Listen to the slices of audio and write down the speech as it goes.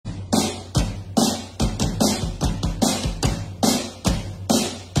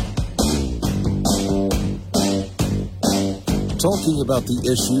talking about the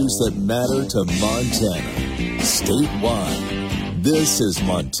issues that matter to Montana, statewide. This is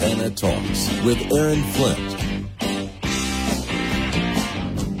Montana Talks with Aaron Flint.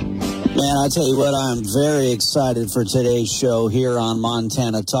 Man, I tell you what, I'm very excited for today's show here on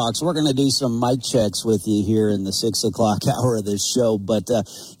Montana Talks. We're going to do some mic checks with you here in the 6 o'clock hour of this show. But,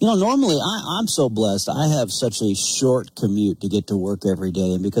 normally I'm so blessed. I have such a short commute to get to work every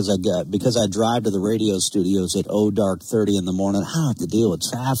day. And because I drive to the radio studios at dark 30 in the morning, I don't have to deal with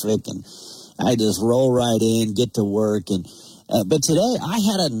traffic. And I just roll right in, get to work. But today I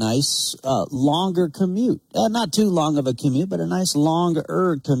had a nice longer commute. Not too long of a commute, but a nice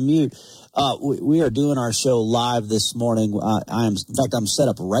longer commute. We are doing our show live this morning. In fact, I'm set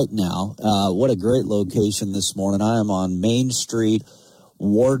up right now. What a great location this morning. I am on Main Street,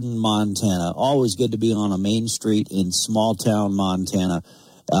 Worden, Montana. Always good to be on a main street in small town Montana.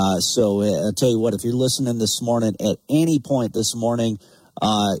 So I'll tell you what, if you're listening this morning at any point this morning,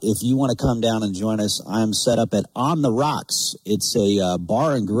 if you want to come down and join us, I'm set up at On the Rocks. It's a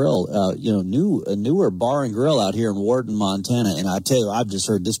bar and grill, a newer bar and grill out here in Worden, Montana. And I tell you, I've just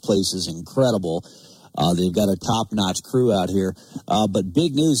heard this place is incredible. They've got a top-notch crew out here. But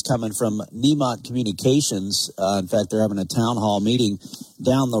big news coming from Nemont Communications. In fact, they're having a town hall meeting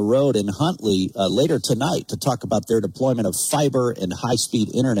down the road in Huntley later tonight to talk about their deployment of fiber and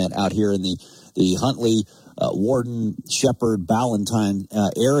high-speed internet out here in the Huntley, Worden, Shepherd, Ballantyne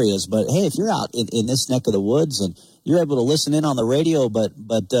areas. But hey, if you're out in this neck of the woods and you're able to listen in on the radio, but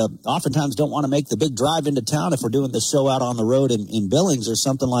oftentimes don't want to make the big drive into town if we're doing the show out on the road in Billings or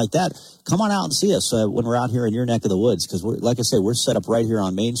something like that, come on out and see us when we're out here in your neck of the woods, because like I say, we're set up right here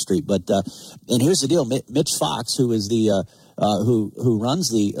on Main Street. But and here's the deal: Mitch Fox, who is the who runs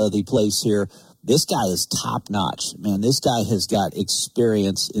the place here. This guy is top-notch. Man, this guy has got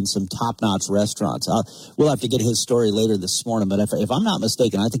experience in some top-notch restaurants. We'll have to get his story later this morning, but if I'm not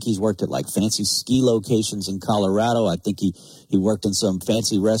mistaken, I think he's worked at like fancy ski locations in Colorado. I think he worked in some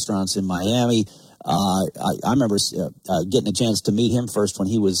fancy restaurants in Miami. I remember getting a chance to meet him first when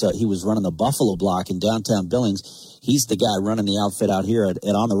he was running the Buffalo Block in downtown Billings. He's the guy running the outfit out here at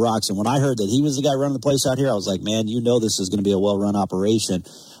On the Rocks. And when I heard that he was the guy running the place out here, I was like, man, this is going to be a well-run operation.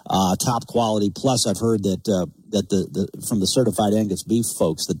 Top quality. Plus, I've heard that from the Certified Angus Beef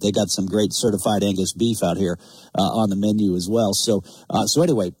folks that they got some great Certified Angus Beef out here on the menu as well. So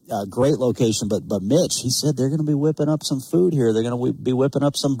anyway, great location. But Mitch, he said they're going to be whipping up some food here. They're going to be whipping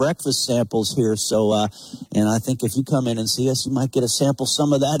up some breakfast samples here. So and I think if you come in and see us, you might get a sample some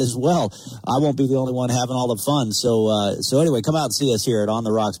of that as well. I won't be the only one having all the fun. So anyway, come out and see us here at On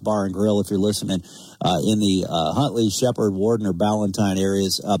the Rocks Bar and Grill if you're listening in the Huntley, Shepherd, Worden, or Ballantyne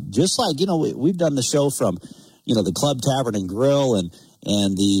areas. Just like we've done the show from the Club Tavern and Grill and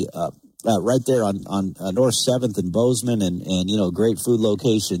the right there on North 7th and Bozeman and great food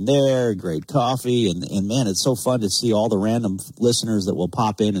location there, great coffee, and man, it's so fun to see all the random listeners that will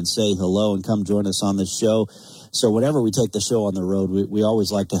pop in and say hello and come join us on this show. So whenever we take the show on the road, we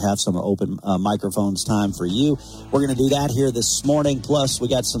always like to have some open microphones time for you. We're going to do that here this morning. Plus, we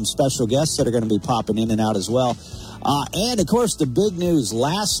got some special guests that are going to be popping in and out as well. And of course, the big news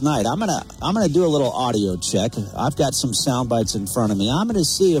last night. I'm gonna do a little audio check. I've got some sound bites in front of me. I'm gonna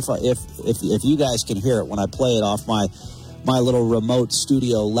see if you guys can hear it when I play it off my little remote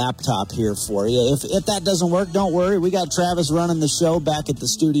studio laptop here for you. If that doesn't work, don't worry. We got Travis running the show back at the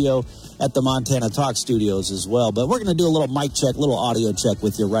studio at the Montana Talk Studios as well. But we're gonna do a little mic check, little audio check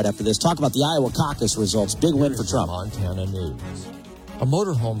with you right after this. Talk about the Iowa caucus results. Big win for Trump. Montana News. A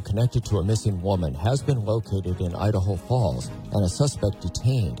motorhome connected to a missing woman has been located in Idaho Falls and a suspect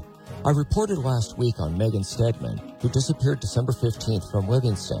detained. I reported last week on Megan Stedman, who disappeared December 15th from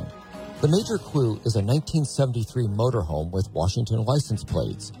Livingston. The major clue is a 1973 motorhome with Washington license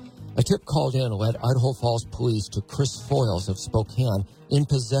plates. A tip called in led Idaho Falls police to Chris Foyles of Spokane in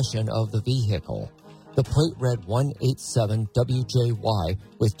possession of the vehicle. The plate read 187WJY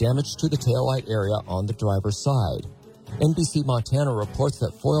with damage to the taillight area on the driver's side. NBC Montana reports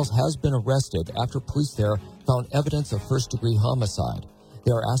that Foyles has been arrested after police there found evidence of first-degree homicide.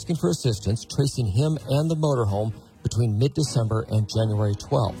 They are asking for assistance tracing him and the motorhome between mid-December and January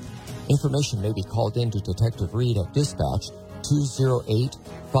 12th. Information may be called in to Detective Reed at dispatch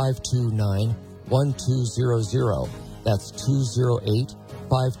 208-529-1200. That's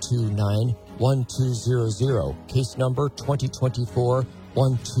 208-529-1200. Case number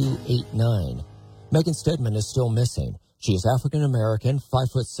 2024-1289. Megan Stedman is still missing. She is African-American,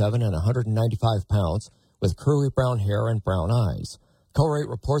 5'7" and 195 pounds, with curly brown hair and brown eyes. Color 8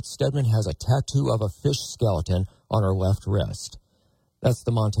 reports Stedman has a tattoo of a fish skeleton on her left wrist. That's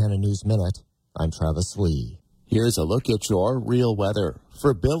the Montana News Minute. I'm Travis Lee. Here's a look at your real weather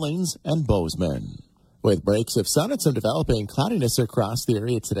for Billings and Bozeman. With breaks of sun and some developing cloudiness across the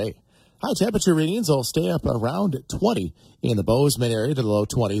area today. High temperature readings will stay up around 20 in the Bozeman area to the low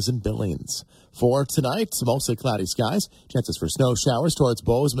 20s in Billings. For tonight, mostly cloudy skies, chances for snow showers towards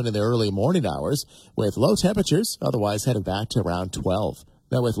Bozeman in the early morning hours, with low temperatures otherwise heading back to around 12.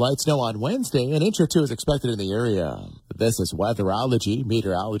 Now, with light snow on Wednesday, an inch or two is expected in the area. This is weatherology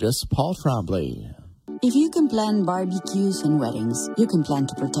meteorologist Paul Trombley. If you can plan barbecues and weddings, you can plan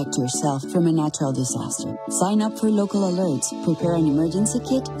to protect yourself from a natural disaster. Sign up for local alerts, prepare an emergency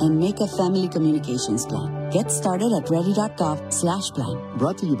kit, and make a family communications plan. Get started at ready.gov/plan.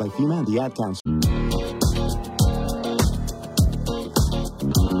 Brought to you by FEMA and the Ad Council.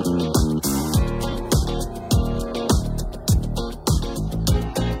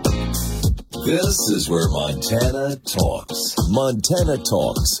 This is where Montana talks. Montana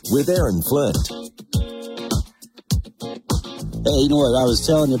Talks with Aaron Flint. Hey, you know what? I was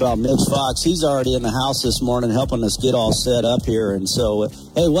telling you about Mitch Fox. He's already in the house this morning helping us get all set up here. And so,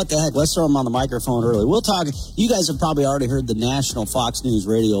 hey, what the heck? Let's throw him on the microphone early. We'll talk. You guys have probably already heard the national Fox News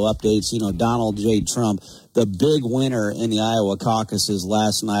radio updates. You know, Donald J. Trump, the big winner in the Iowa caucuses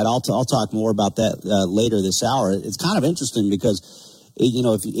last night. I'll talk more about that later this hour. It's kind of interesting because, you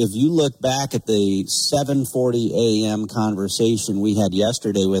know, if you look back at the 7:40 a.m. conversation we had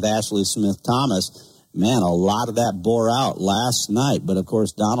yesterday with Ashley Smith Thomas, man, a lot of that bore out last night. But, of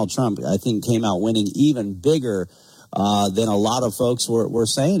course, Donald Trump, I think, came out winning even bigger than a lot of folks were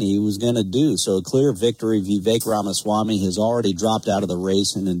saying he was going to do. So a clear victory. Vivek Ramaswamy has already dropped out of the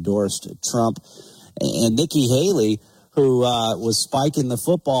race and endorsed Trump. And Nikki Haley, who was spiking the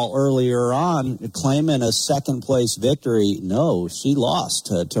football earlier on, claiming a second-place victory. No, she lost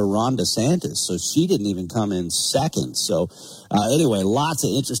to Ron DeSantis, so she didn't even come in second. So, anyway, lots of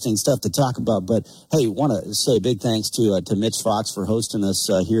interesting stuff to talk about. But, hey, want to say a big thanks to Mitch Fox for hosting us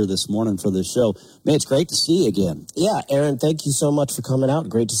here this morning for the show. Mitch, great to see you again. Yeah, Aaron, thank you so much for coming out.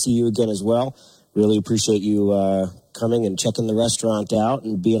 Great to see you again as well. Really appreciate you coming and checking the restaurant out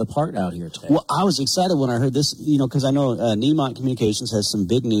and being a part out here today. Well, I was excited when I heard this, you know, because I know Niemont Communications has some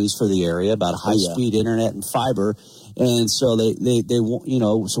big news for the area about high-speed internet and fiber. And so they, you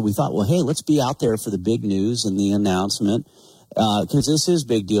know, so we thought, well, hey, let's be out there for the big news and the announcement. Because this is a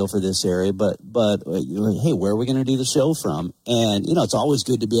big deal for this area, but hey, where are we going to do the show from? And, you know, it's always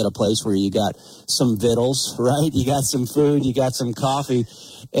good to be at a place where you got some vittles, right? You got some food, you got some coffee.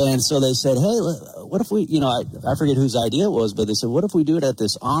 And so they said, hey, what if we, you know, I forget whose idea it was, but they said, what if we do it at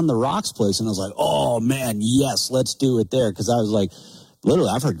this On the Rocks place? And I was like, oh, man, yes, let's do it there. Because I was like, literally,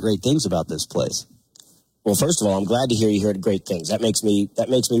 I've heard great things about this place. Well, first of all, I'm glad to hear you heard great things. That makes me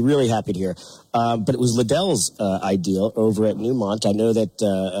really happy to hear. But it was Liddell's idea over at Newmont. I know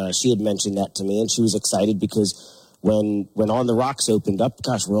that she had mentioned that to me, and she was excited because when On the Rocks opened up,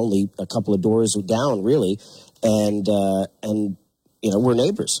 gosh, we're only a couple of doors down, really, and you know, we're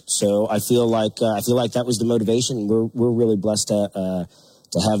neighbors. So I feel like that was the motivation. We're really blessed to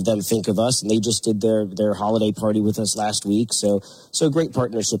have them think of us, and they just did their holiday party with us last week. So great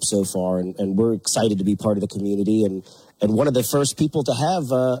partnership so far, and we're excited to be part of the community and one of the first people to have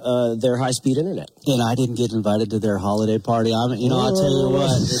their high-speed internet. And I didn't get invited to their holiday party. I'll tell you what.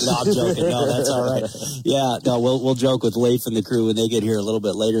 No, I'm joking. No, that's all right. Yeah, no, we'll joke with Leif and the crew when they get here a little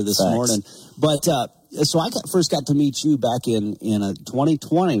bit later this morning. But so I first got to meet you back in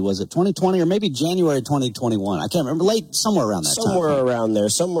 2020. Was it 2020 or maybe January 2021? I can't remember. Late, somewhere around that time. Somewhere around there.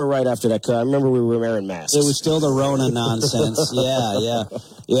 Somewhere right after that. I remember we were wearing masks. It was still the Rona nonsense. Yeah.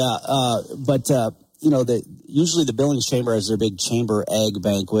 But you know, usually the Billings Chamber has their big chamber egg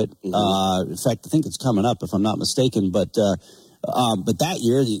banquet. In fact, I think it's coming up, if I'm not mistaken. But that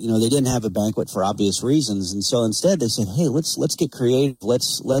year, you know, they didn't have a banquet for obvious reasons, and so instead they said, "Hey, let's get creative.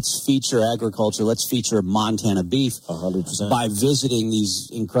 Let's feature agriculture. Let's feature Montana beef 100% by visiting these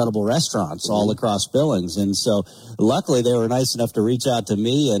incredible restaurants all across Billings." And so, luckily, they were nice enough to reach out to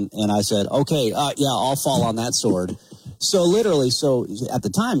me, and I said, "Okay, yeah, I'll fall on that sword." So literally, at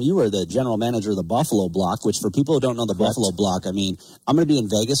the time, you were the general manager of the Buffalo Block, which for people who don't know the Buffalo Block, I mean, I'm going to be in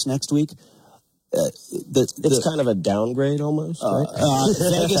Vegas next week. It's kind of a downgrade almost, right?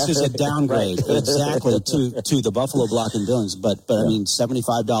 Vegas is a downgrade, exactly, to the Buffalo Block in Billings. But I mean,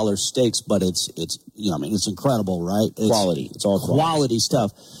 $75 steaks, but it's you know, I mean, it's incredible, right? It's all quality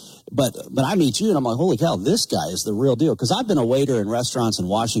stuff. But I meet you, and I'm like, holy cow, this guy is the real deal. Because I've been a waiter in restaurants in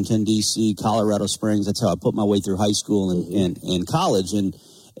Washington, D.C., Colorado Springs. That's how I put my way through high school and college.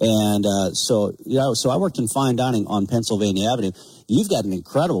 So I worked in fine dining on Pennsylvania Avenue. You've got an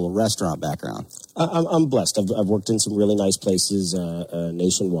incredible restaurant background. I'm blessed. I've worked in some really nice places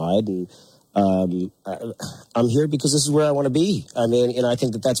nationwide, and I'm here because this is where I want to be. I mean, I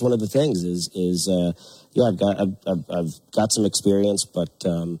think that's one of the things I've got some experience, but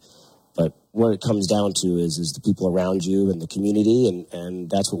what it comes down to is the people around you and the community, and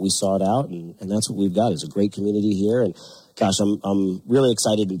that's what we sought out, and that's what we've got is a great community here. And gosh, I'm really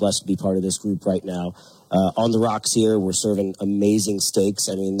excited and blessed to be part of this group right now. On the rocks here, we're serving amazing steaks.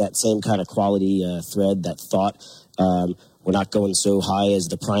 I mean, that same kind of quality thread, that thought. We're not going so high as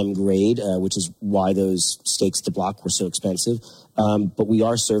the prime grade, which is why those steaks at the block were so expensive. But we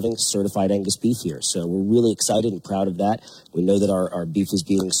are serving certified Angus beef here. So we're really excited and proud of that. We know that our beef is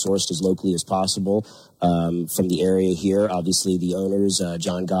being sourced as locally as possible from the area here. Obviously, the owners,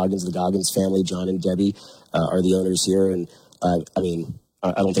 John Goggins, the Goggins family, John and Debbie, are the owners here. And I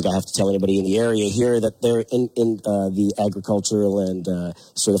don't think I have to tell anybody in the area here that they're in the agricultural and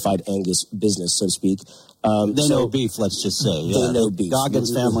certified Angus business, so to speak. They know beef, let's just say. Yeah, they know beef.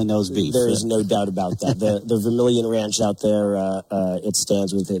 Goggins family knows beef. There is no doubt about that. The Vermilion Ranch out there, it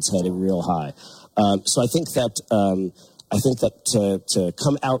stands with its head real high. So I think that to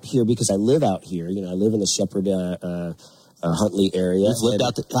come out here, because I live out here, I live in the Shepherd Huntley area. You've lived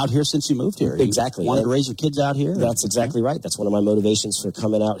out here since you moved here. Exactly. You wanted to raise your kids out here? That's exactly right. That's one of my motivations for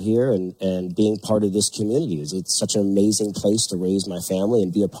coming out here and being part of this community. It's such an amazing place to raise my family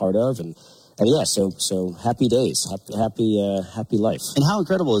and be a part of, and yeah, so happy days, happy life. And how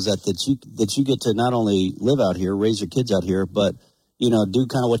incredible is that you get to not only live out here, raise your kids out here, but do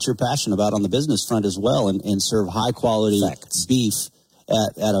kind of what you're passionate about on the business front as well, and serve high quality beef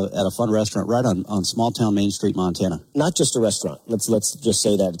at a fun restaurant right on small town Main Street, Montana. Not just a restaurant. Let's just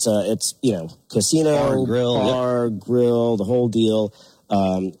say that it's casino, bar, grill, the whole deal.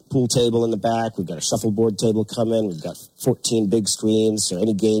 Pool table in the back. We've got a shuffleboard table coming. We've got 14 big screens. So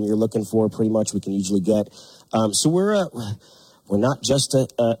any game you're looking for, pretty much we can usually get. So we're not just a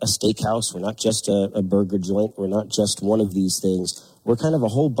steakhouse. We're not just a burger joint. We're not just one of these things. We're kind of a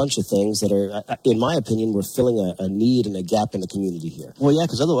whole bunch of things that are, in my opinion, we're filling a need and a gap in the community here. Well, yeah,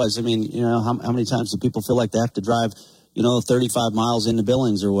 because otherwise, I mean, how many times do people feel like they have to drive 35 miles into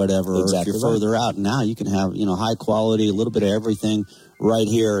Billings or whatever, exactly, or if you're further out. Now you can have, high quality, a little bit of everything right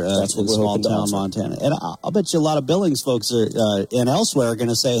here in small town Montana. And I'll bet you a lot of Billings folks and elsewhere are going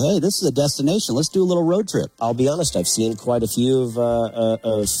to say, hey, this is a destination. Let's do a little road trip. I'll be honest. I've seen quite a few of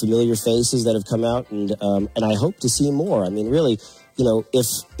familiar faces that have come out, and I hope to see more. I mean, really,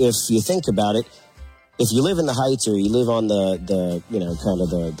 if you think about it, if you live in the Heights or you live on the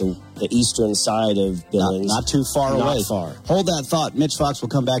eastern side of Billings, not too far away. Not far. Hold that thought. Mitch Fox will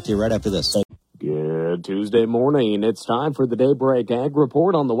come back to you right after this. Good Tuesday morning. It's time for the Daybreak Ag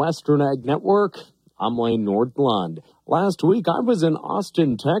Report on the Western Ag Network. I'm Lane Nordlund. Last week, I was in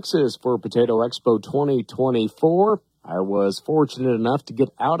Austin, Texas for Potato Expo 2024. I was fortunate enough to get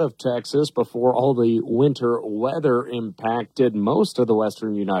out of Texas before all the winter weather impacted most of the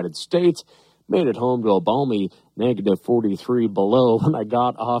western United States. Made it home to a balmy -43 below when I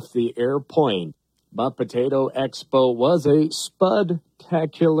got off the airplane. But Potato Expo was a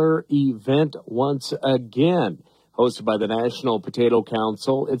spectacular event once again. Hosted by the National Potato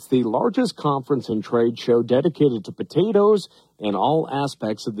Council, it's the largest conference and trade show dedicated to potatoes and all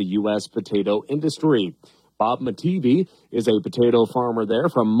aspects of the U.S. potato industry. Bob Mativi is a potato farmer there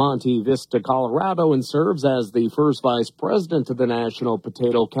from Monte Vista, Colorado, and serves as the first vice president of the National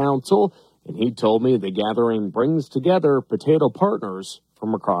Potato Council. And he told me the gathering brings together potato partners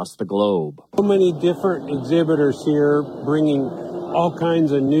from across the globe. So many different exhibitors here bringing all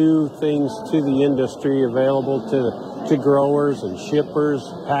kinds of new things to the industry available to growers and shippers,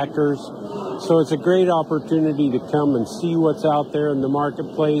 packers. So it's a great opportunity to come and see what's out there in the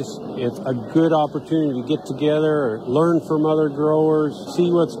marketplace. It's a good opportunity to get together, learn from other growers,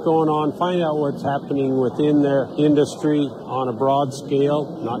 see what's going on, find out what's happening within their industry on a broad scale,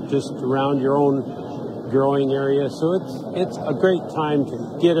 not just around your own growing area. So it's a great time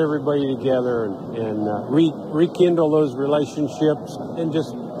to get everybody together and rekindle those relationships and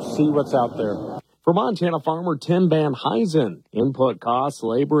just see what's out there. For Montana farmer Tim Van Huysen, input costs,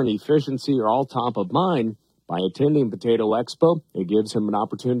 labor, and efficiency are all top of mind. By attending Potato Expo, it gives him an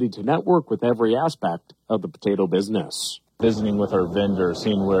opportunity to network with every aspect of the potato business. Visiting with our vendors,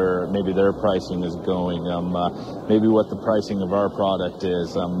 seeing where maybe their pricing is going, maybe what the pricing of our product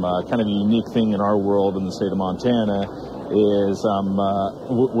is. Kind of a unique thing in our world in the state of Montana is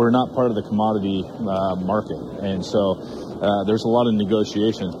we're not part of the commodity market, and so there's a lot of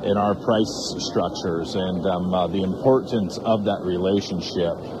negotiations in our price structures, and the importance of that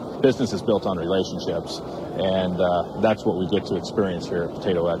relationship. Business is built on relationships, and that's what we get to experience here at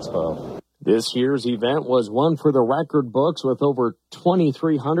Potato Expo. This year's event was one for the record books with over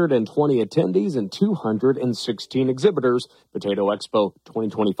 2,320 attendees and 216 exhibitors. Potato Expo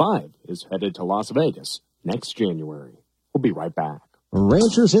 2025 is headed to Las Vegas next January. We'll be right back.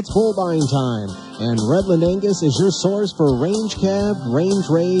 Ranchers, it's bull buying time, and Redland Angus is your source for range cab,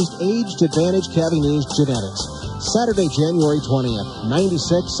 range-raised, aged-advantage Cabinese genetics. Saturday, January 20th,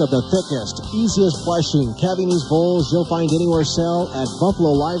 96 of the thickest, easiest fleshing Cabinese bulls you'll find anywhere sell at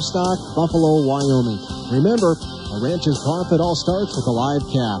Buffalo Livestock, Buffalo, Wyoming. Remember, a ranch's profit all starts with a live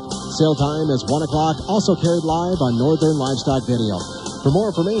calf. Sale time is 1 o'clock, also carried live on Northern Livestock Video. For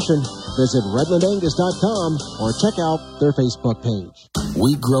more information, visit redlandangus.com or check out their Facebook page.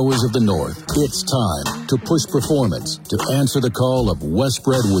 Wheat growers of the North, it's time to push performance to answer the call of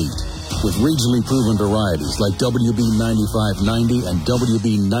Westbred wheat. With regionally proven varieties like WB 9590 and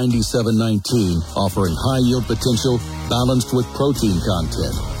WB 9719 offering high yield potential balanced with protein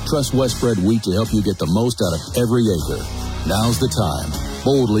content. Trust Westbred wheat to help you get the most out of every acre. Now's the time.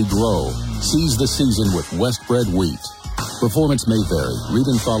 Boldly grow. Seize the season with Westbred wheat. Performance may vary. Read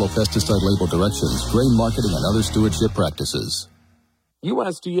and follow pesticide label directions, grain marketing, and other stewardship practices.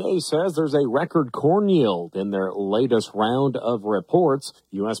 USDA says there's a record corn yield in their latest round of reports.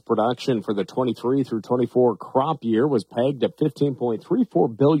 U.S. production for the 23 through 24 crop year was pegged at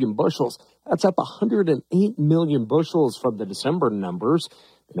 15.34 billion bushels. That's up 108 million bushels from the December numbers.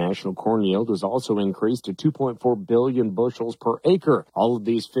 The national corn yield was also increased to 2.4 billion bushels per acre. All of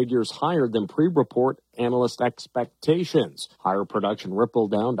these figures higher than pre-report analyst expectations. Higher production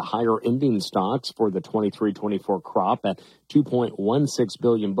rippled down to higher ending stocks for the 23-24 crop at 2.16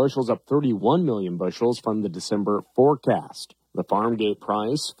 billion bushels, up 31 million bushels from the December forecast. The farm gate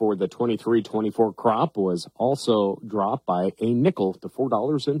price for the 23-24 crop was also dropped by a nickel to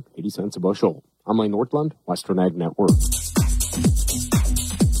 $4.80 a bushel. I'm Lane Nordlund, Western Ag Network.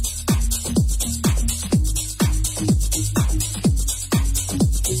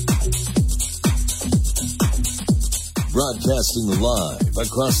 Broadcasting live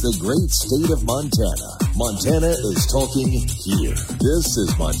across the great state of Montana. Montana is talking here. This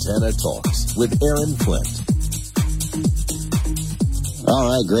is Montana Talks with Aaron Flint. All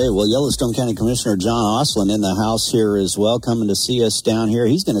right, great. Well, Yellowstone County Commissioner John Oslin in the house here as well, coming to see us down here.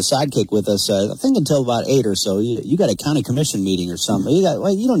 He's going to sidekick with us, I think, until about 8 or so. You got a county commission meeting or something. You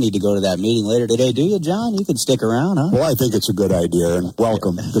don't need to go to that meeting later today, do you, John? You can stick around, huh? Well, I think it's a good idea, and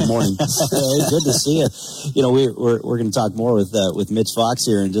welcome. Good morning. Hey, good to see you. You know, we're going to talk more with Mitch Fox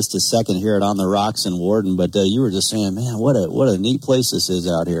here in just a second here at On the Rocks in Worden, but you were just saying, man, what a neat place this is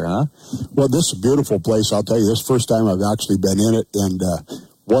out here, huh? Well, this is a beautiful place. I'll tell you, this is the first time I've actually been in it, and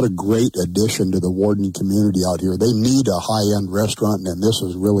what a great addition to the Worden community out here. They need a high-end restaurant, and this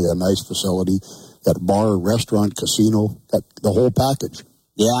is really a nice facility. Got a bar, restaurant, casino, got the whole package.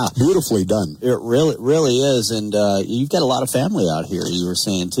 Yeah. Beautifully done. It really is, and you've got a lot of family out here, you were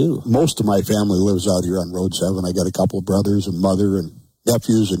saying, too. Most of my family lives out here on Road 7. I got a couple of brothers and mother and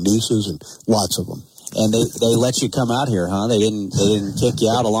nephews and nieces and lots of them. And they let you come out here, huh? They didn't kick you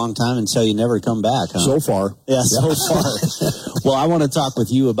out a long time and tell you never come back, huh? So far. Yeah, so far. Well, I want to talk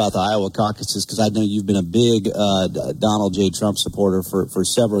with you about the Iowa caucuses because I know you've been a big Donald J. Trump supporter for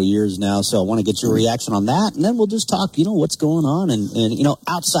several years now. So I want to get your reaction on that, and then we'll just talk, what's going on and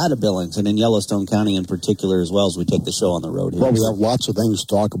outside of Billings and in Yellowstone County in particular as well as we take the show on the road here. Well, we have lots of things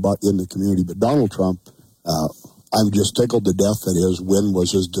to talk about in the community, but Donald Trump, I'm just tickled to death that his win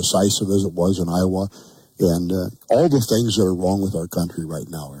was as decisive as it was in Iowa, and all the things that are wrong with our country right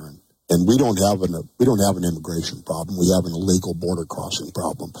now, Aaron. And we don't have an immigration problem. We have an illegal border crossing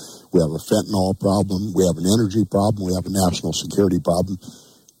problem. We have a fentanyl problem. We have an energy problem. We have a national security problem.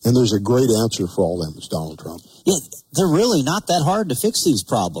 And there's a great answer for all them. It's Donald Trump. Yeah, they're really not that hard to fix these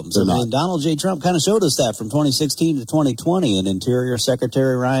problems. They're not. Donald J. Trump kind of showed us that from 2016 to 2020, and Interior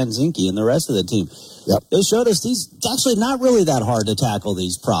Secretary Ryan Zinke and the rest of the team. Yep. They showed us it's actually not really that hard to tackle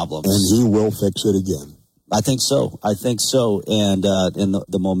these problems. And he will fix it again. I think so. And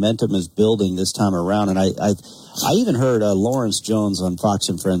the momentum is building this time around. And I even heard Lawrence Jones on Fox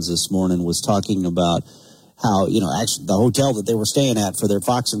and Friends this morning was talking about how, actually the hotel that they were staying at for their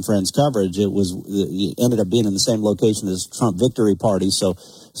Fox and Friends coverage, it ended up being in the same location as Trump victory party. So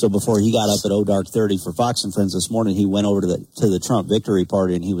before he got up at Dark 30 for Fox and Friends this morning, he went over to the Trump victory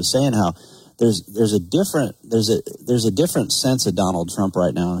party, and he was saying how there's a different sense of Donald Trump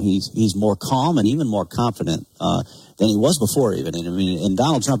right now. He's more calm and even more confident than he was before even. And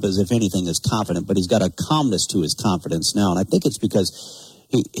Donald Trump is, if anything, is confident, but he's got a calmness to his confidence now. And I think it's because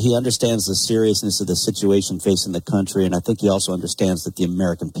he understands the seriousness of the situation facing the country, and I think he also understands that the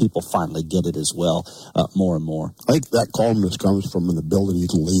American people finally get it as well, more and more. I think that calmness comes from an ability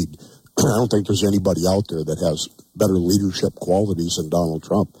to lead. I don't think there's anybody out there that has better leadership qualities than Donald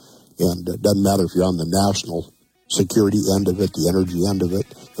Trump. And it doesn't matter if you're on the national security end of it, the energy end of it,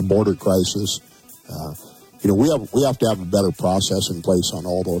 the border crisis. We have to have a better process in place on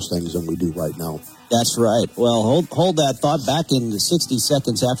all those things than we do right now. That's right. Well, hold that thought back in the 60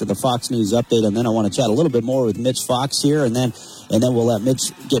 seconds after the Fox News update, and then I want to chat a little bit more with Mitch Fox here, and then we'll let Mitch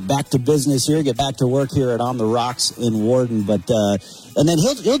get back to business here, get back to work here at On the Rocks in Worden. But and then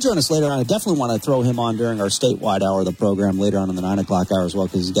he'll join us later on. I definitely want to throw him on during our statewide hour of the program later on in the 9 o'clock hour as well,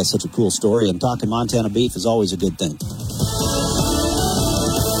 because he's got such a cool story. And talking Montana beef is always a good thing.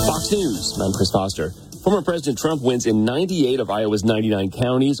 Fox News. I'm Chris Foster. Former President Trump wins in 98 of Iowa's 99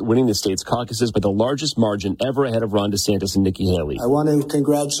 counties, winning the state's caucuses by the largest margin ever ahead of Ron DeSantis and Nikki Haley. I want to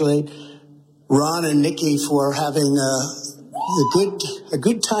congratulate Ron and Nikki for having a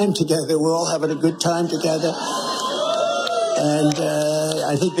good time together. We're all having a good time together. And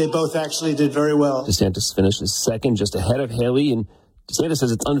I think they both actually did very well. DeSantis finished second, just ahead of Haley, and DeSantis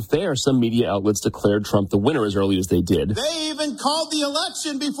says it's unfair some media outlets declared Trump the winner as early as they did. They even called the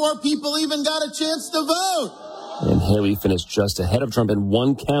election before people even got a chance to vote. And Haley finished just ahead of Trump in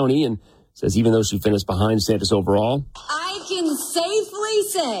one county and says even though she finished behind DeSantis overall, I can safely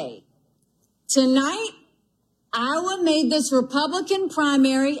say tonight Iowa made this Republican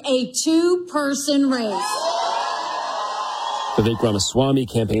primary a two-person race. Vivek Ramaswamy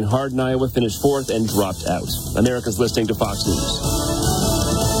campaigned hard in Iowa, finished fourth, and dropped out. America's listening to Fox News.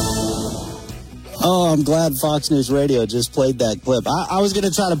 Oh, I'm glad Fox News Radio just played that clip. I was going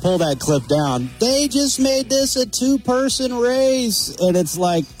to try to pull that clip down. They just made this a two-person race. And it's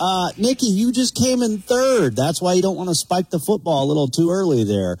like, Nikki, you just came in third. That's why you don't want to spike the football a little too early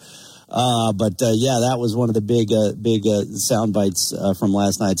there. But that was one of the big sound bites from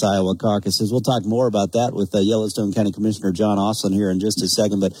last night's Iowa caucuses. We'll talk more about that with Yellowstone County Commissioner John Oslin here in just a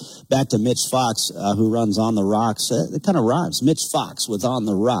second. But back to Mitch Fox, who runs On the Rocks. It kind of rhymes. Mitch Fox with On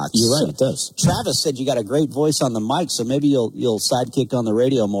the Rocks. You're right, it does. Travis said you got a great voice on the mic, so maybe you'll sidekick on the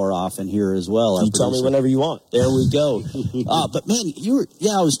radio more often here as well. You tell me whenever you want. There we go. But man,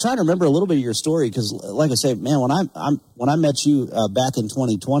 I was trying to remember a little bit of your story because, like I say, man, when I met you back in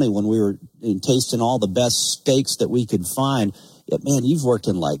 2020 when we were tasting all the best steaks that we could find, man, you've worked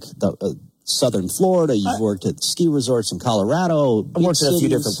in like southern Florida. You've worked at ski resorts in Colorado. I've worked in a few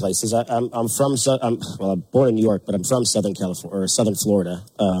different places. I'm born in New York, but I'm from Southern California or Southern Florida.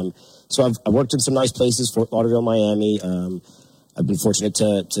 So I've worked in some nice places, Fort Lauderdale, Miami. I've been fortunate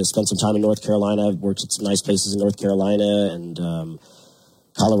to spend some time in North Carolina. I've worked at some nice places in North Carolina and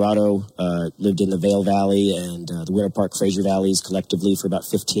Colorado, lived in the Vail Valley and the Winter Park Fraser Valleys collectively for about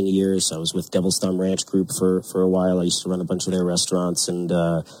 15 years. I was with Devil's Thumb Ranch Group for a while. I used to run a bunch of their restaurants. And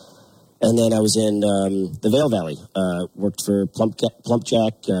then I was in the Vail Valley, worked for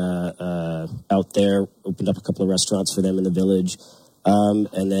Plumpjack out there, opened up a couple of restaurants for them in the village.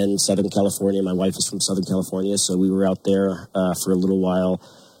 And then Southern California. My wife is from Southern California, so we were out there for a little while.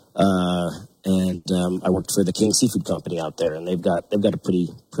 And I worked for the King Seafood Company out there, and they've got a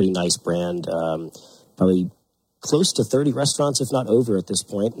pretty nice brand, probably close to 30 restaurants, if not over at this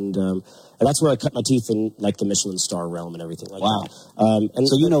point. And that's where I cut my teeth in, like the Michelin star realm and everything like that. And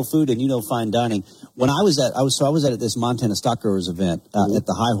so you know food and you know fine dining. When I was at this Montana Stock Growers event at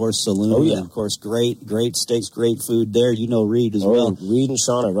the High Horse Saloon. Oh, yeah. And of course, great steaks, great food there. You know Reed as well. Reed and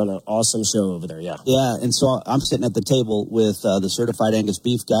Shauna run an awesome show over there, yeah. Yeah, and so I'm sitting at the table with the certified Angus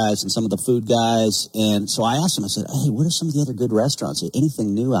beef guys and some of the food guys. And so I asked them, I said, hey, what are some of the other good restaurants?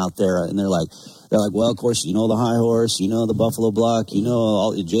 Anything new out there? And they're like, well, of course, you know the High Horse, you know the Buffalo Block, you know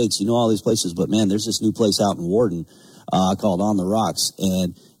all Jake's, you know all these places. But, man, there's this new place out in Worden called On the Rocks.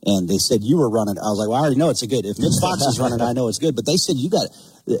 And they said you were running. I was like, well, I already know it's a good. If Mitch Fox is running, I know it's good. But they said you got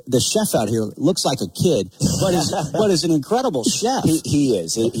the chef out here looks like a kid, but is an incredible chef. He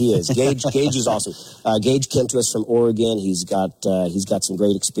is. Gage is awesome. Gage came to us from Oregon. He's got some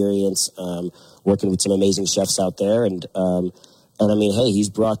great experience working with some amazing chefs out there. And I mean, hey, he's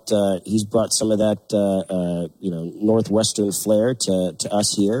brought some of that northwestern flair to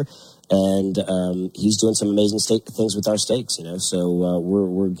us here, and he's doing some amazing things with our steaks. So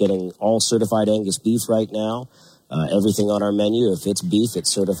we're getting all certified Angus beef right now. Everything on our menu, if it's beef,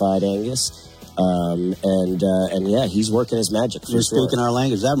 it's certified Angus. And yeah, he's working his magic. You're speaking our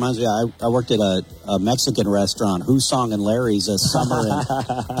language. That reminds me, I worked at a Mexican restaurant, Husong and Larry's, a summer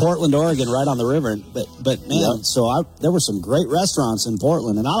in Portland, Oregon, right on the river. But man, so there were some great restaurants in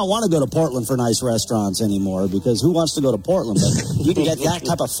Portland, and I don't want to go to Portland for nice restaurants anymore because who wants to go to Portland? But you can get that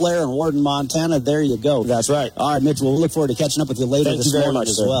type of flair in Worden, Montana. There you go. That's right. All right, Mitch. Well, we'll look forward to catching up with you later this morning much,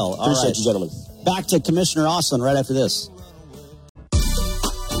 as sir. well. Appreciate you, gentlemen. Back to Commissioner Oslin right after this.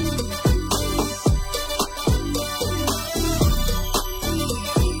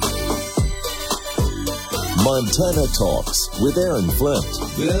 Montana Talks with Aaron Flint.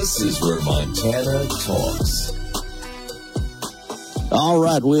 This is where Montana talks. All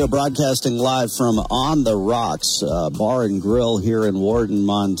right, we are broadcasting live from On the Rocks Bar and Grill here in Worden,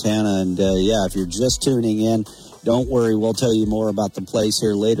 Montana. And if you're just tuning in, don't worry, we'll tell you more about the place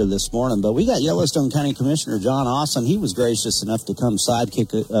here later this morning. But we got Yellowstone County Commissioner John Austin. He was gracious enough to come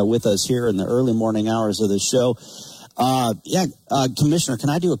sidekick with us here in the early morning hours of the show. Commissioner, can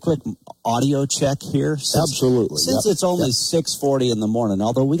I do a quick audio check here? Absolutely. Since it's only 6:40 in the morning,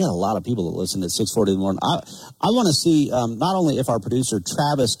 although we got a lot of people that listen at 6:40 in the morning, I want to see not only if our producer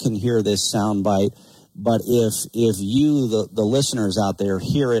Travis can hear this soundbite, but if you, the listeners out there,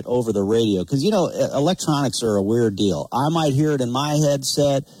 hear it over the radio. Because, electronics are a weird deal. I might hear it in my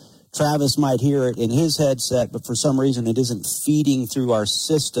headset. Travis might hear it in his headset, but for some reason it isn't feeding through our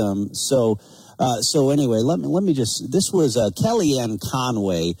system. So anyway, let me just, this was Kellyanne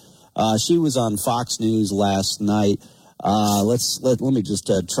Conway. She was on Fox News last night. Let me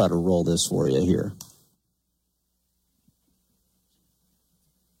just try to roll this for you here.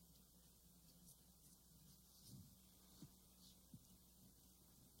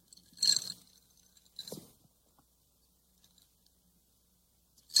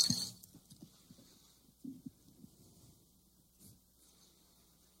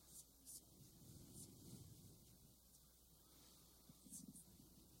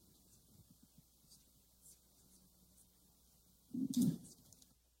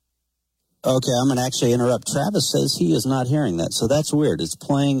 Okay, I'm going to actually interrupt. Travis says he is not hearing that, so that's weird. It's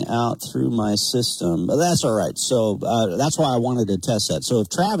playing out through my system, but that's all right. So that's why I wanted to test that. So if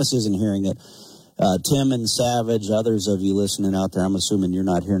Travis isn't hearing it, Tim and Savage, others of you listening out there, I'm assuming you're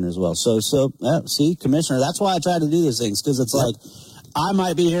not hearing it as well. So see, Commissioner, that's why I try to do these things, because it's like I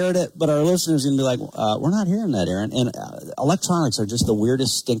might be hearing it, but our listeners are going to be like, we're not hearing that, Aaron. And electronics are just the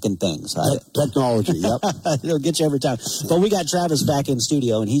weirdest stinking things. Technology, yep. It'll get you every time. But we got Travis back in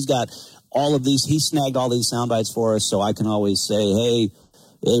studio, and he's got all of these, he snagged all these sound bites for us, so I can always say, hey,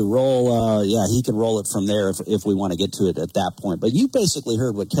 roll, he can roll it from there if we want to get to it at that point. But you basically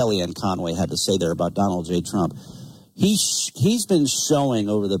heard what Kellyanne Conway had to say there about Donald J. Trump. He's been showing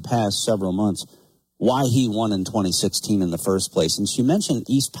over the past several months why he won in 2016 in the first place. And she mentioned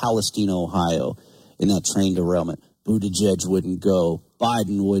East Palestine, Ohio, in that train derailment. Buttigieg wouldn't go,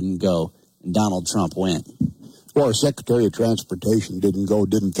 Biden wouldn't go, and Donald Trump went. Well, our Secretary of Transportation didn't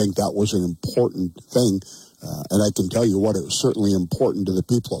think that was an important thing. And I can tell you what, it was certainly important to the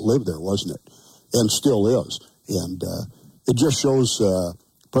people that live there, wasn't it? And still is. And it just shows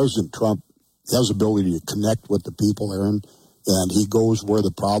President Trump has ability to connect with the people, Aaron, and he goes where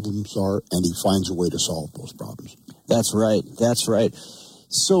the problems are, and he finds a way to solve those problems. That's right. That's right.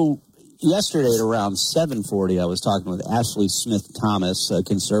 So yesterday at around 7:40, I was talking with Ashley Smith-Thomas, a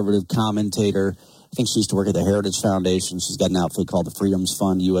conservative commentator. I think she used to work at the Heritage Foundation. She's got an outfit called the Freedoms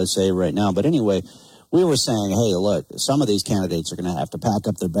Fund USA right now. But anyway, we were saying, hey, look, some of these candidates are going to have to pack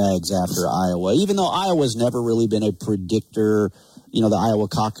up their bags after Iowa, even though Iowa's never really been a predictor. The Iowa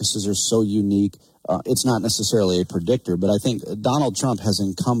caucuses are so unique. It's not necessarily a predictor, but I think Donald Trump has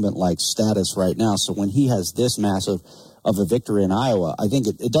incumbent-like status right now. So when he has this massive of a victory in Iowa, I think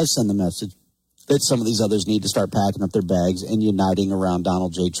it does send the message that some of these others need to start packing up their bags and uniting around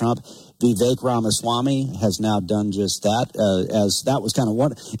Donald J. Trump. Vivek Ramaswamy has now done just that, as that was kind of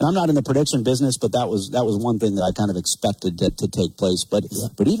one. And I'm not in the prediction business, but that was one thing that I kind of expected to take place. But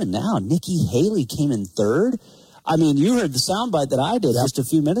even now, Nikki Haley came in third. I mean, you heard the soundbite that I did just a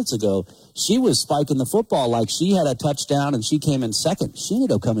few minutes ago. She was spiking the football like she had a touchdown, and she came in second. She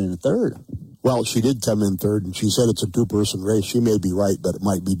ended up coming in third. Well, she did come in third, and she said it's a two-person race. She may be right, but it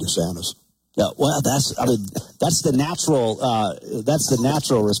might be DeSantis. Yeah, well, that's the natural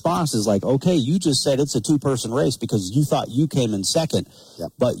response is like, okay, you just said it's a two-person race because you thought you came in second,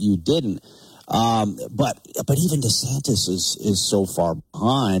 but you didn't. But even DeSantis is so far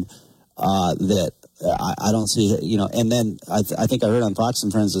behind that I don't see, and then I think I heard on Fox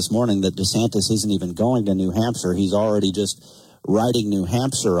and Friends this morning that DeSantis isn't even going to New Hampshire. He's already just writing New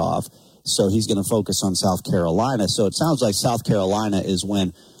Hampshire off, so he's going to focus on South Carolina. So it sounds like South Carolina is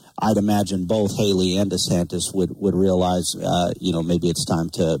when I'd imagine both Haley and DeSantis would realize, maybe it's time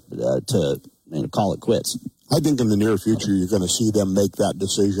to call it quits. I think in the near future you're going to see them make that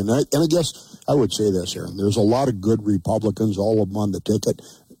decision. And I guess I would say this, Aaron. There's a lot of good Republicans, all of them on the ticket.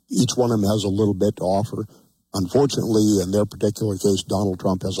 Each one of them has a little bit to offer. Unfortunately, in their particular case, Donald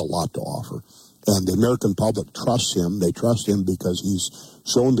Trump has a lot to offer. And the American public trusts him. They trust him because he's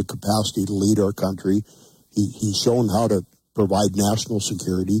shown the capacity to lead our country. He's shown how to provide national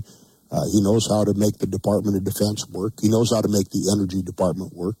security. He knows how to make the Department of Defense work. He knows how to make the Energy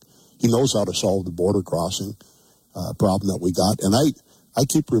Department work. He knows how to solve the border crossing problem that we got. And I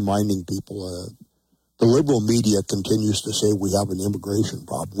keep reminding people, the liberal media continues to say we have an immigration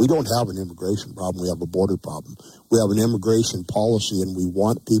problem. We don't have an immigration problem. We have a border problem. We have an immigration policy, and we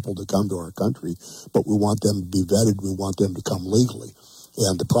want people to come to our country, but we want them to be vetted. We want them to come legally.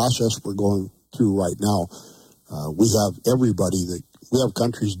 And the process we're going through right now, we have we have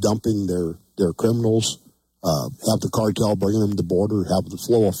countries dumping their criminals, have the cartel bringing them to the border, have the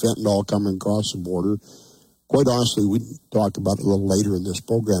flow of fentanyl coming across the border. Quite honestly, we can talk about it a little later in this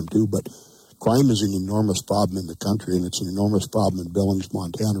program too, but crime is an enormous problem in the country, and it's an enormous problem in Billings,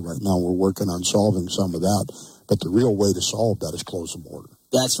 Montana right now. We're working on solving some of that, but the real way to solve that is close the border.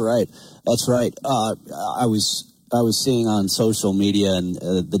 That's right. That's right. I was seeing on social media, and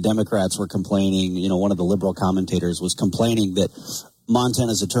the Democrats were complaining. You know, one of the liberal commentators was complaining that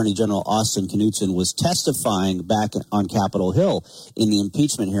Montana's Attorney General Austin Knudsen was testifying back on Capitol Hill in the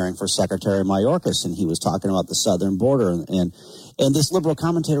impeachment hearing for Secretary Mayorkas, and he was talking about the southern border. And this liberal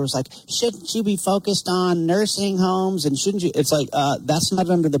commentator was like, shouldn't you be focused on nursing homes? And shouldn't you? It's like, that's not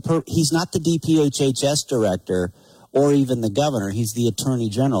under he's not the DPHHS director or even the governor. He's the Attorney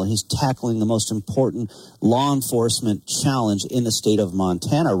General. He's tackling the most important law enforcement challenge in the state of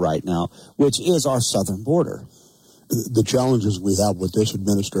Montana right now, which is our southern border. The challenges we have with this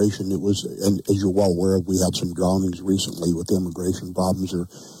administration, and as you're well aware, we had some drownings recently with immigration problems or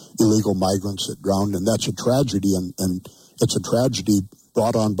illegal migrants that drowned, and that's a tragedy, and it's a tragedy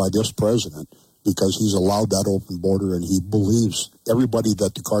brought on by this president because he's allowed that open border, and he believes everybody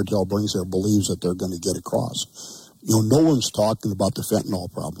that the cartel brings there believes that they're going to get across. You know, no one's talking about the fentanyl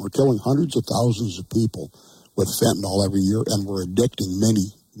problem. We're killing hundreds of thousands of people with fentanyl every year, and we're addicting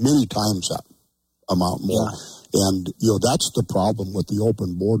many, many times that amount more. Yeah. And, you know, that's the problem with the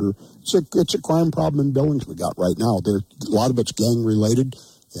open border. It's a crime problem in Billings we got right now. A lot of it's gang-related,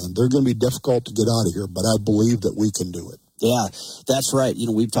 and they're going to be difficult to get out of here, but I believe that we can do it. Yeah, that's right. You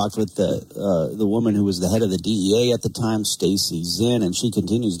know, we've talked with the woman who was the head of the DEA at the time, Stacy Zinn, and she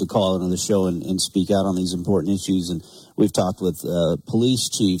continues to call into the show and speak out on these important issues. And we've talked with police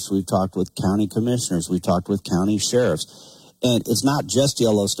chiefs. We've talked with county commissioners. We've talked with county sheriffs. And it's not just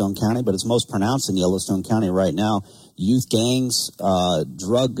Yellowstone County, but it's most pronounced in Yellowstone County right now. Youth gangs,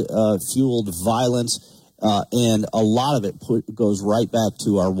 drug-fueled violence, and a lot of it goes right back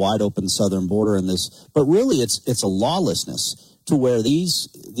to our wide-open southern border in this. But really, it's a lawlessness to where these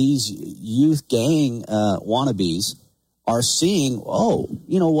youth gang wannabes are seeing, oh,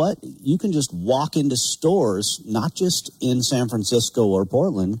 you know what? You can just walk into stores, not just in San Francisco or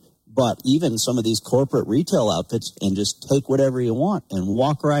Portland, but even some of these corporate retail outfits, and just take whatever you want and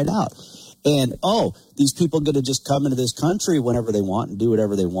walk right out. And, these people get to just come into this country whenever they want and do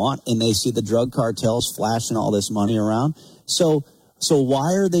whatever they want, and they see the drug cartels flashing all this money around. So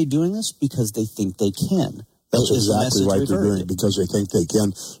why are they doing this? Because they think they can. That's exactly right. They're doing it because they think they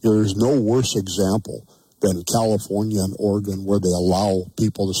can. There's no worse example than California and Oregon, where they allow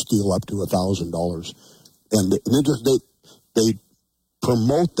people to steal up to $1,000. And they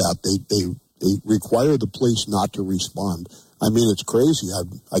promote that. They require the police not to respond. I mean, it's crazy.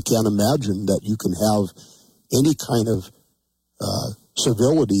 I can't imagine that you can have any kind of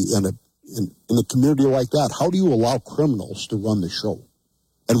civility in a community like that. How do you allow criminals to run the show?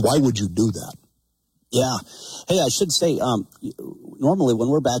 And why would you do that? Yeah. Hey, I should say, normally when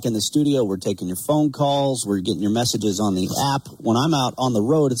we're back in the studio, we're taking your phone calls, we're getting your messages on the app. When I'm out on the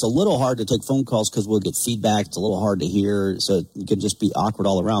road, it's a little hard to take phone calls because we'll get feedback. It's a little hard to hear, so it can just be awkward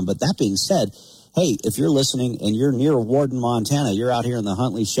all around. But that being said, hey, if you're listening and you're near Worden, Montana, you're out here in the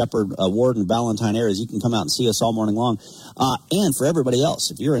Huntley, Shepherd, Worden, Ballantyne areas, you can come out and see us all morning long. And for everybody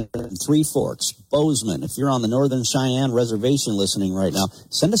else, if you're in Three Forks, Bozeman, if you're on the Northern Cheyenne Reservation listening right now,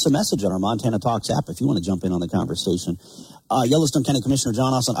 send us a message on our Montana Talks app if you want to jump in on the conversation. Yellowstone County Commissioner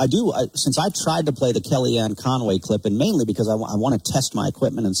John Austin, since I tried to play the Kellyanne Conway clip, and mainly because I want to test my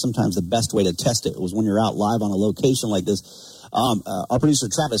equipment, and sometimes the best way to test it was when you're out live on a location like this. Our producer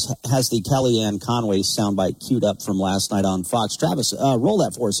Travis has the Kellyanne Conway soundbite queued up from last night on Fox. Travis, roll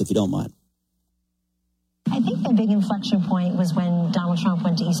that for us if you don't mind. I think the big inflection point was when Donald Trump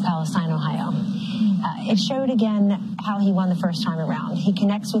went to East Palestine, Ohio. It showed again how he won the first time around. He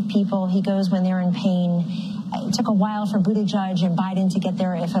connects with people. He goes when they're in pain. It took a while for Buttigieg and Biden to get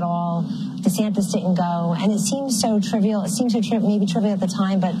there, if at all. DeSantis didn't go. And it seems so trivial. It seems so maybe trivial at the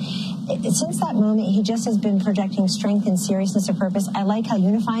time, but since that moment, he just has been projecting strength and seriousness of purpose. I like how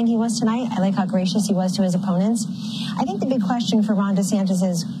unifying he was tonight. I like how gracious he was to his opponents. I think the big question for Ron DeSantis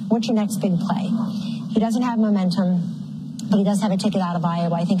is, what's your next big play? He doesn't have momentum, but he does have a ticket out of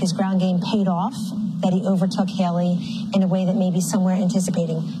Iowa. I think his ground game paid off that he overtook Haley in a way that maybe some were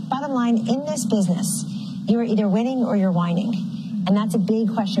anticipating. Bottom line, in this business, you're either winning or you're whining. And that's a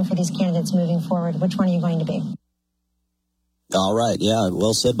big question for these candidates moving forward. Which one are you going to be? All right. Yeah,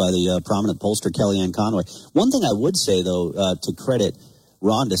 well said by the prominent pollster Kellyanne Conway. One thing I would say, though, to credit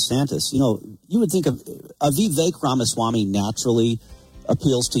Ron DeSantis, you would think of Vivek Ramaswamy naturally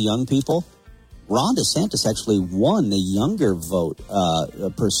appeals to young people. Ron DeSantis actually won the younger vote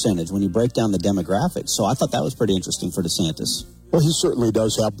percentage when you break down the demographics. So I thought that was pretty interesting for DeSantis. Well, he certainly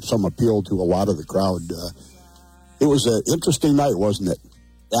does have some appeal to a lot of the crowd. It was an interesting night, wasn't it?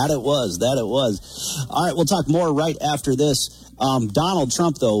 That it was. All right, we'll talk more right after this. Donald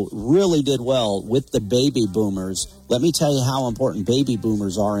Trump, though, really did well with the baby boomers. Let me tell you how important baby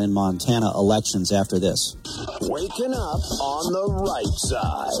boomers are in Montana elections after this. Waking up on the right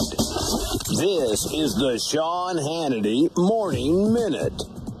side. This is the Sean Hannity Morning Minute.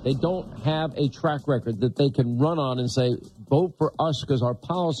 They don't have a track record that they can run on and say, vote for us because our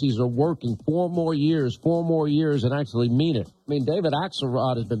policies are working 4 more years, and actually mean it. I mean, David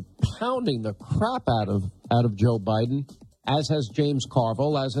Axelrod has been pounding the crap out of Joe Biden, as has James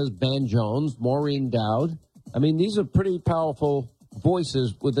Carville, as has Ben Jones, Maureen Dowd. I mean, these are pretty powerful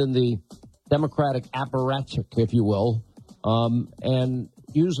voices within the Democratic apparatchik, if you will. And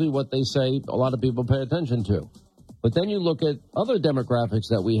usually what they say, a lot of people pay attention to. But then you look at other demographics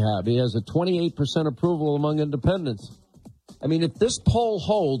that we have. He has a 28% approval among independents. I mean, if this poll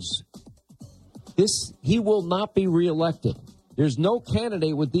holds, he will not be reelected. There's no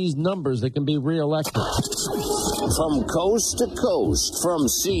candidate with these numbers that can be reelected. From coast to coast, from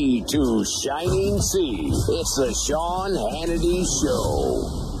sea to shining sea, it's the Sean Hannity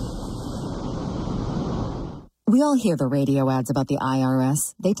Show. We all hear the radio ads about the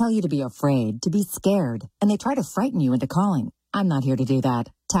IRS. They tell you to be afraid, to be scared, and they try to frighten you into calling. I'm not here to do that.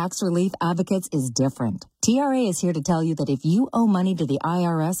 Tax Relief Advocates is different. TRA is here to tell you that if you owe money to the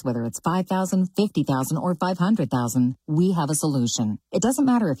IRS, whether it's $5,000, $50,000, or $500,000, we have a solution. It doesn't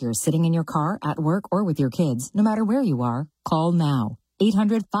matter if you're sitting in your car, at work, or with your kids. No matter where you are, call now.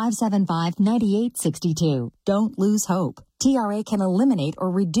 800-575-9862. Don't lose hope. TRA can eliminate or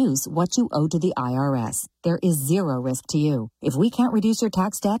reduce what you owe to the IRS. There is zero risk to you. If we can't reduce your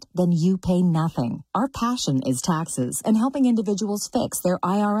tax debt, then you pay nothing. Our passion is taxes and helping individuals fix their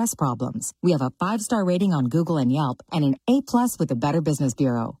IRS problems. We have a 5-star rating on Google and Yelp and an A+ with the Better Business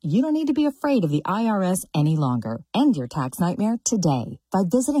Bureau. You don't need to be afraid of the IRS any longer. End your tax nightmare today by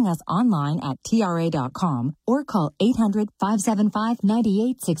visiting us online at TRA.com or call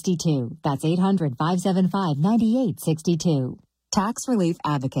 800-575-9862. That's 800-575-9862. Tax Relief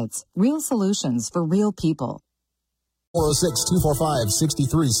Advocates. Real solutions for real people.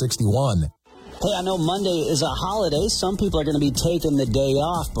 406-245-6361. Hey, I know Monday is a holiday. Some people are going to be taking the day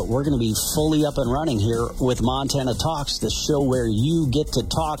off, but we're going to be fully up and running here with Montana Talks, the show where you get to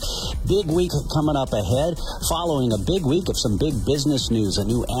talk. Big week coming up ahead, following a big week of some big business news. A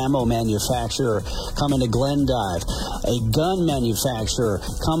new ammo manufacturer coming to Glendive, a gun manufacturer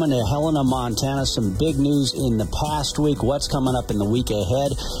coming to Helena, Montana. Some big news in the past week. What's coming up in the week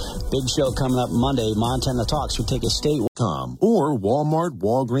ahead? Big show coming up Monday, Montana Talks. We take a state. Or Walmart,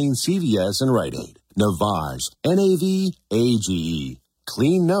 Walgreens, CVS, and Rite Aid. Navage, Navage.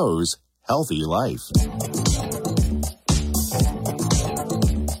 Clean nose, healthy life.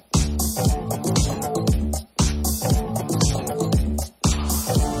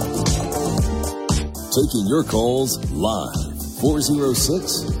 Taking your calls live.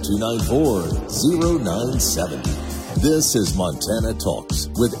 406-294-0970. This is Montana Talks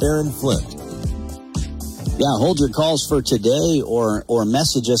with Aaron Flint. Yeah, hold your calls for today or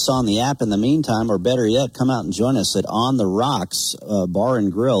message us on the app in the meantime, or better yet, come out and join us at On the Rocks Bar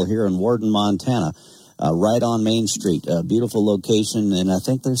and Grill here in Worden, Montana, right on Main Street. Beautiful location, and I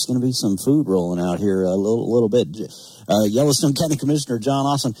think there's going to be some food rolling out here a little bit. Yellowstone County Commissioner John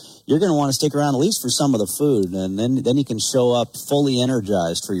Austin, you're going to want to stick around at least for some of the food, and then you can show up fully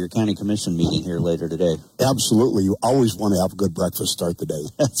energized for your county commission meeting here later today. Absolutely. You always want to have a good breakfast start the day.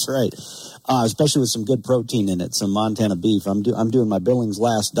 That's right. Especially with some good protein in it, some Montana beef. I'm doing my Billings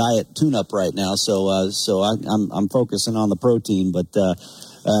Last Diet tune-up right now, so I'm focusing on the protein, but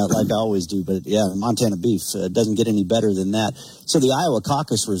like I always do. But yeah, Montana beef doesn't get any better than that. So the Iowa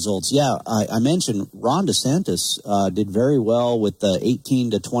caucus results, I mentioned Ron DeSantis did very well with the 18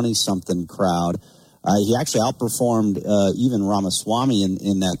 to 20-something crowd. He actually outperformed even Ramaswamy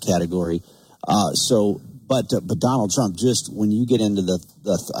in that category. But Donald Trump, just when you get into the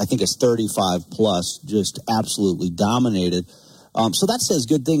I think it's 35 plus, just absolutely dominated. So that says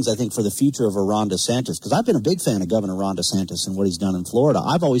good things, I think, for the future of Ron DeSantis, because I've been a big fan of Governor Ron DeSantis and what he's done in Florida.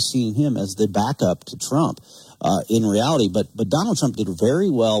 I've always seen him as the backup to Trump in reality. But Donald Trump did very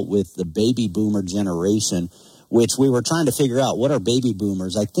well with the baby boomer generation, which we were trying to figure out, what are baby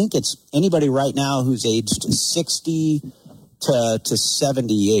boomers? I think it's anybody right now who's aged 60 to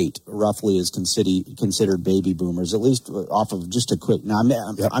 78, roughly, is considered baby boomers, at least off of just a quick. Now,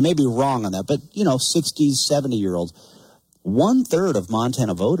 I may be wrong on that, but, 60s, 70-year-olds. 1/3 of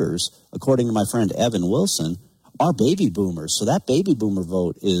Montana voters, according to my friend Evan Wilson, are baby boomers. So that baby boomer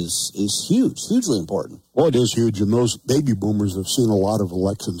vote is huge, hugely important. Well, it is huge, and those baby boomers have seen a lot of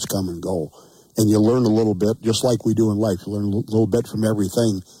elections come and go. And you learn a little bit, just like we do in life. You learn a little bit from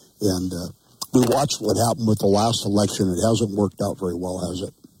everything. And we watched what happened with the last election. It hasn't worked out very well, has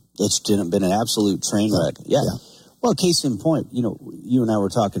it? It's been an absolute train wreck. Yeah. Well, case in point, you and I were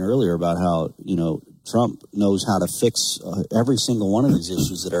talking earlier about how, Trump knows how to fix every single one of these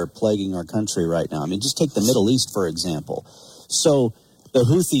issues that are plaguing our country right now. I mean, just take the Middle East, for example. So the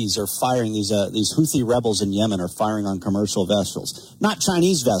Houthis are firing, these Houthi rebels in Yemen are firing on commercial vessels. Not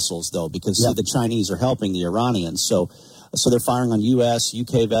Chinese vessels, though, because see, the Chinese are helping the Iranians. So they're firing on U.S.,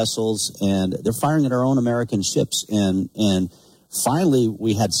 U.K. vessels, and they're firing at our own American ships. And finally,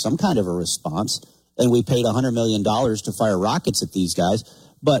 we had some kind of a response, and we paid $100 million to fire rockets at these guys.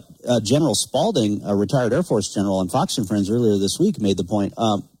 But General Spalding, a retired Air Force general on Fox and Friends earlier this week, made the point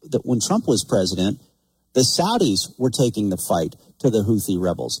that when Trump was president, the Saudis were taking the fight to the Houthi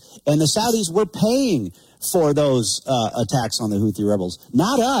rebels. And the Saudis were paying for those attacks on the Houthi rebels,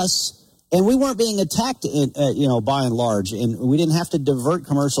 not us. And we weren't being attacked, by and large. And we didn't have to divert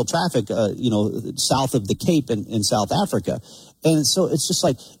commercial traffic, south of the Cape in South Africa. And so it's just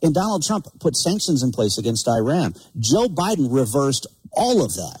like, and Donald Trump put sanctions in place against Iran. Joe Biden reversed all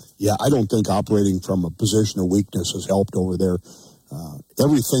of that. Yeah, I don't think operating from a position of weakness has helped over there.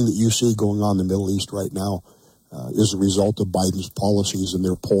 Everything that you see going on in the Middle East right now is a result of Biden's policies, and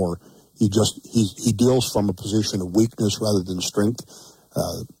they're poor. He deals from a position of weakness rather than strength.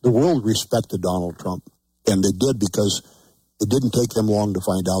 The world respected Donald Trump, and they did because it didn't take them long to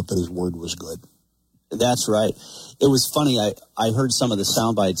find out that his word was good. That's right. It was funny. I heard some of the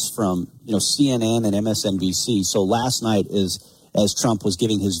sound bites from CNN and MSNBC. So last night, as Trump was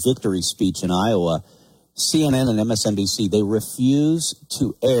giving his victory speech in Iowa, CNN and MSNBC, they refuse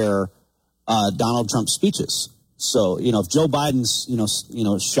to air Donald Trump's speeches. So, if Joe Biden's,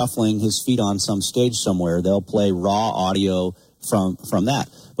 shuffling his feet on some stage somewhere, they'll play raw audio from that.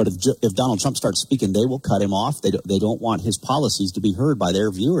 But if Donald Trump starts speaking, they will cut him off. They don't want his policies to be heard by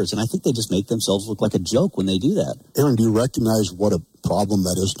their viewers. And I think they just make themselves look like a joke when they do that. Aaron, do you recognize what a problem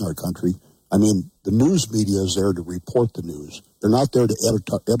that is in our country? I mean, the news media is there to report the news. They're not there to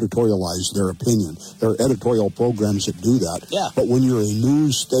editorialize their opinion. There are editorial programs that do that. Yeah. But when you're a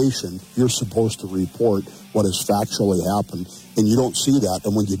news station, you're supposed to report what has factually happened, and you don't see that.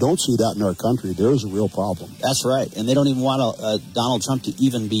 And when you don't see that in our country, there is a real problem. That's right. And they don't even want Donald Trump to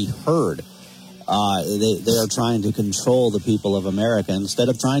even be heard. They are trying to control the people of America instead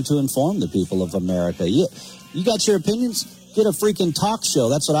of trying to inform the people of America. You got your opinions? Get a freaking talk show.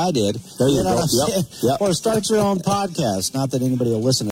 That's what I did. There you go. Yep. Or start your own podcast. Not that anybody will listen to